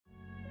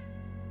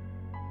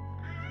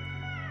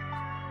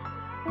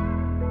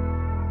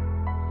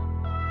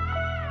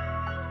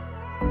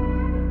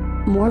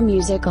More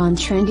music on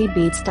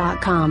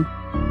trendybeats.com.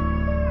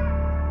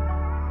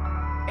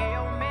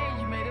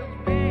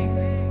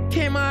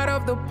 Came out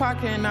of the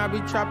pocket and I be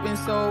trapping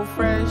so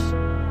fresh.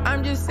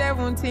 I'm just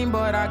 17,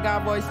 but I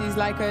got voices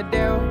like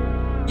Adele.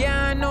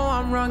 Yeah, I know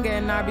I'm wrong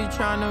and I be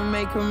trying to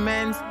make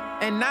amends.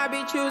 And I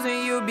be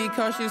choosing you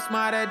because you're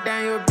smarter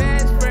than your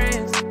best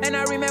friends. And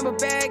I remember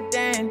back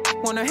then,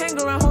 wanna hang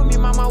around homie,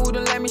 mama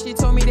wouldn't let me, she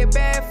told me they're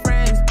bad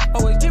friends.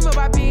 Always dream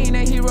about being a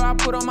hero, I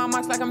put on my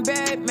mask like I'm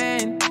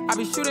Batman. I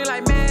be shooting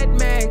like Mad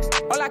Max,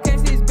 all I can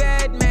see is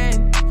bad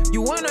man.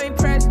 You wanna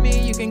impress me,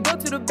 you can go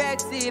to the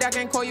backseat, I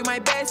can call you my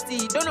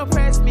bestie. Don't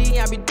oppress me,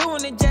 I be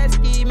doing the jet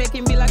ski,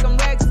 making me like I'm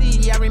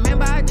Rexy. I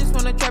remember I just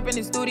wanna trap in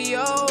the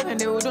studio, and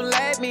they wouldn't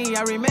let me.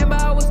 I remember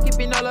I was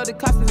skipping all of the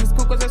classes in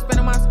school cause I spent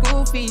on my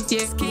school fees.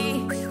 Yeah,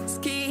 ski,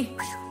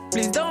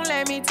 please don't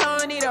let me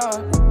turn it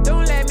off.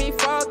 Don't let me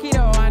fuck it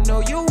up, I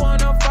know you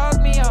wanna fuck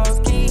me up.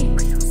 Ski,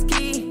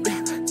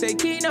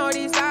 taking all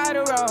this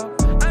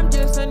Adderall, I'm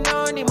just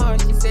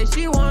anonymous. She said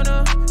you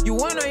wanna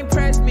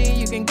impress me,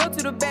 you can go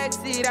to the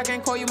backseat, I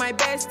can call you my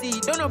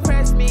bestie. Don't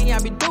oppress me, I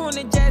be doing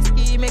the jet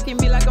ski, making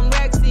me like I'm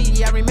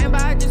Rexy. I remember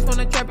I just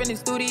wanna trap in the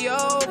studio,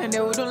 and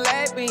they wouldn't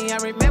let me. I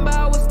remember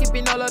I was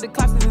skipping all of the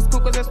classes in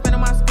school cause I spent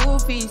on my school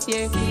fees,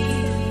 yeah.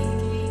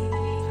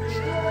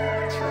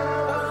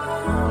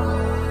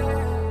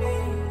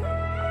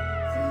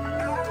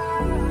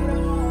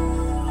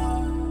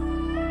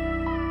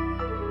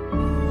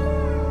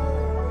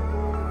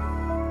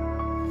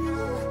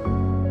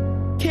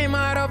 Came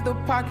out of the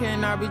pocket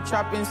and I be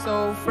trapping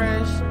so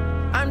fresh.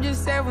 I'm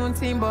just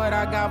 17, but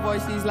I got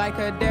voices like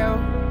Adele.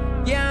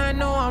 Yeah, I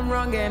know I'm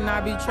wrong and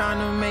I be trying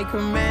to make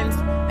amends.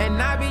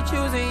 And I be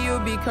choosing you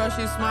because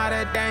you're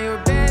smarter than your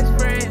best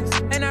friends.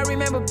 And I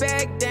remember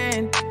back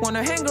then,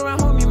 wanna hang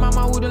around homie,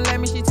 mama wouldn't let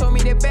me, she told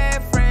me they're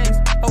bad friends.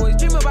 Always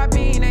dream about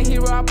being a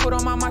hero, I put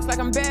on my mask like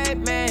I'm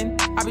Batman.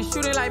 I be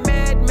shooting like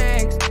Mad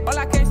Max, all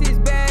I can see is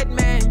bad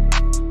man.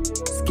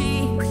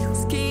 Ski,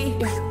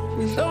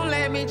 please don't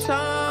let me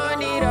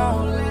turn it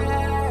off.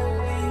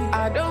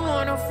 I don't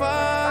wanna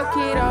fuck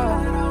it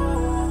up.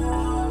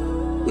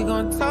 We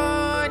gon'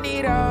 turn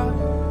it up.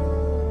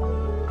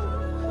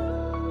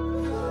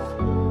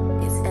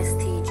 It's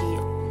STG.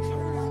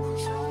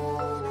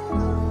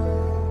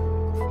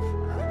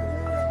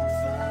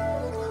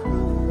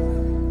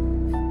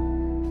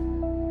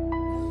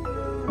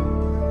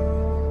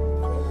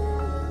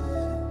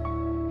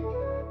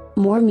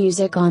 More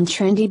music on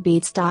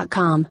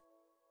trendybeats.com.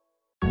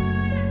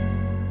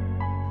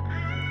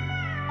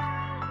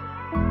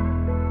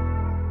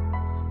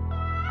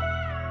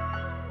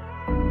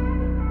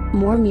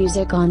 More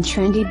music on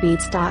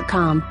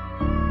trendybeats.com.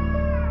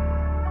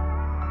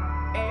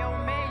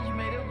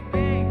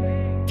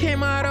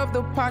 Came out of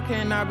the pocket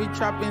and I be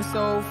trapping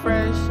so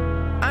fresh.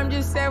 I'm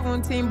just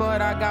 17,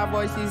 but I got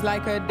voices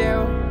like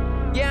Adele.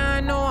 Yeah, I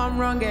know I'm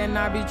wrong and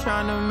I be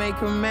trying to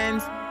make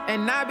amends.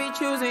 And I be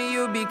choosing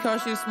you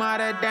because you're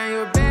smarter than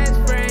your best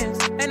friends.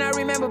 And I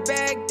remember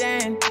back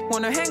then,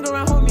 wanna hang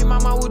around homie,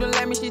 mama wouldn't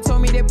let me, she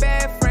told me they're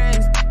bad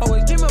friends.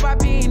 Always dream about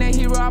being a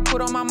hero, I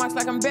put on my mask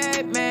like I'm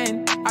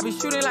Batman. I be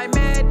shooting like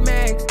Mad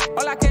Max,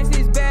 all I can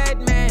see is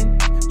bad man.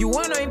 You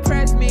wanna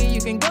impress me,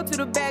 you can go to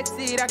the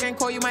backseat, I can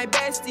call you my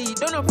bestie.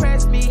 Don't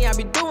oppress me, I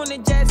be doing the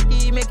jet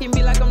ski, making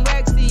me like I'm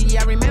Rexy.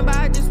 I remember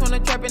I just wanna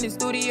trap in the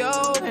studio,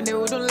 and they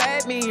wouldn't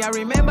let me. I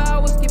remember I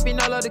was skipping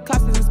all of the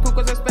classes in school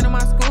cause I spent on my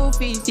school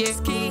fees. Yeah,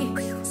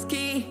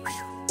 ski,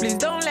 please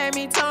don't let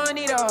me turn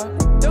it off.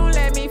 Don't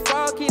let me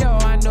fuck it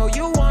up, I know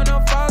you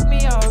wanna fuck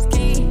me up.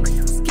 Ski,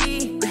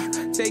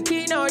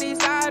 taking all this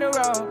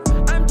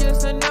Adderall, I'm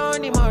just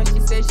anonymous.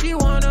 She said you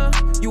wanna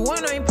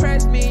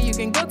impress me, you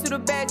can go to the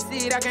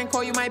backseat, I can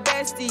call you my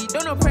bestie.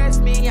 Don't oppress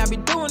me, I be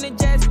doing the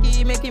jet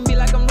ski, making me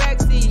like I'm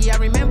Rexy. I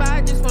remember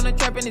I just wanna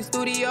trap in the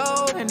studio,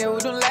 and they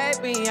wouldn't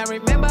let me. I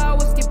remember I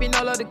was skipping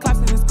all of the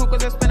classes in school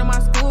cause I spent on my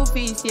school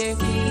fees, yeah.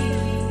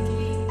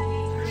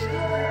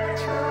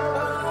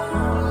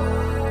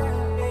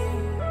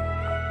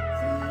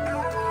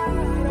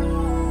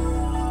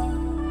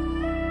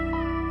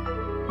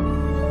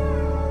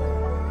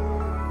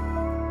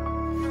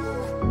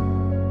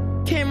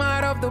 Came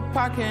out of the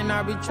pocket and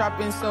I be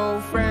trapping so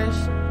fresh.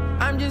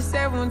 I'm just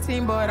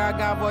 17, but I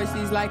got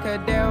voices like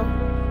Adele.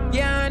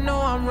 Yeah, I know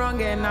I'm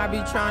wrong and I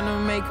be trying to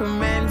make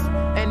amends.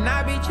 And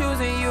I be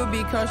choosing you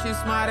because you're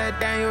smarter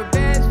than your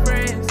best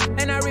friends.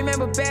 And I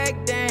remember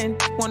back then,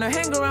 wanna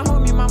hang around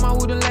homie, mama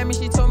wouldn't let me,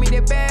 she told me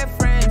they're bad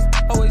friends.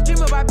 Always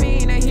dream about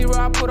being a hero,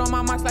 I put on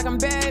my mask like I'm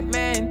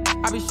Batman.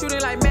 I be shooting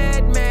like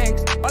Mad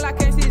Max, all I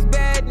can see is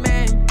bad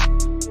man.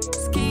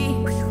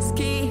 Ski,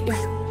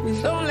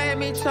 please don't let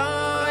me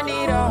turn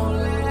it off.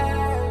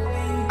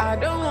 I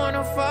don't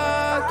wanna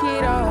fuck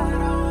it up.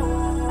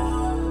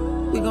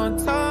 We gon'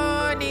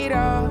 turn it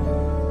up.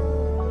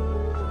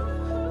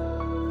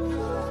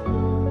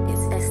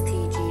 It's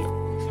STG.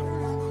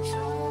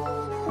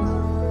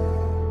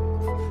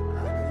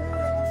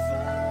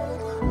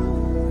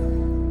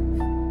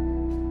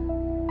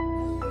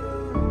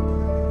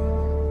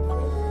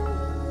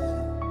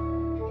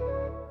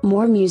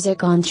 More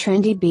music on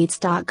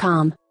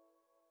trendybeats.com.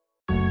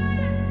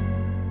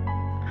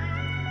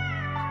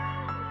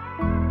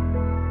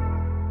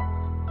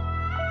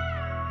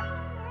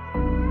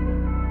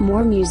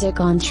 More music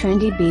on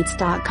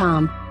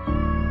trendybeats.com.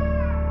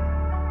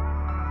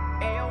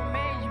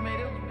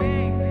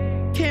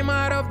 Came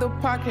out of the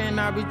pocket and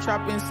I be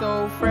trapping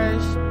so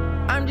fresh.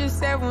 I'm just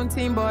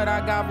 17, but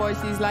I got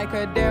voices like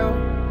Adele.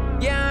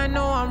 Yeah, I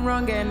know I'm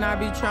wrong and I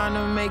be trying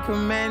to make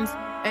amends.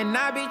 And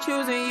I be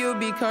choosing you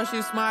because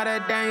you're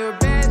smarter than your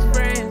best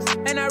friends.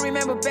 And I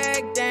remember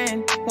back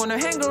then, wanna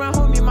hang around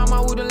homie,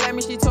 mama wouldn't let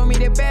me, she told me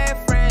they're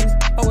bad friends.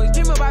 Always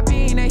dream about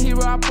being a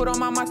hero, I put on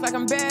my mask like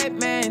I'm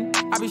Batman.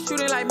 I be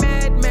shooting like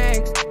Mad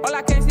Max, all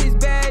I can see is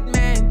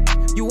Batman.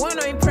 You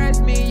wanna impress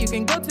me, you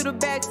can go to the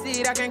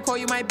backseat, I can call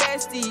you my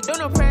bestie.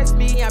 Don't oppress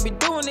me, I be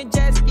doing the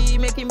jet ski,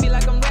 making me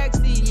like I'm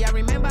Rexy. I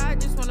remember I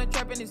just wanna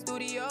trap in the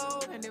studio,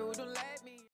 and they wouldn't let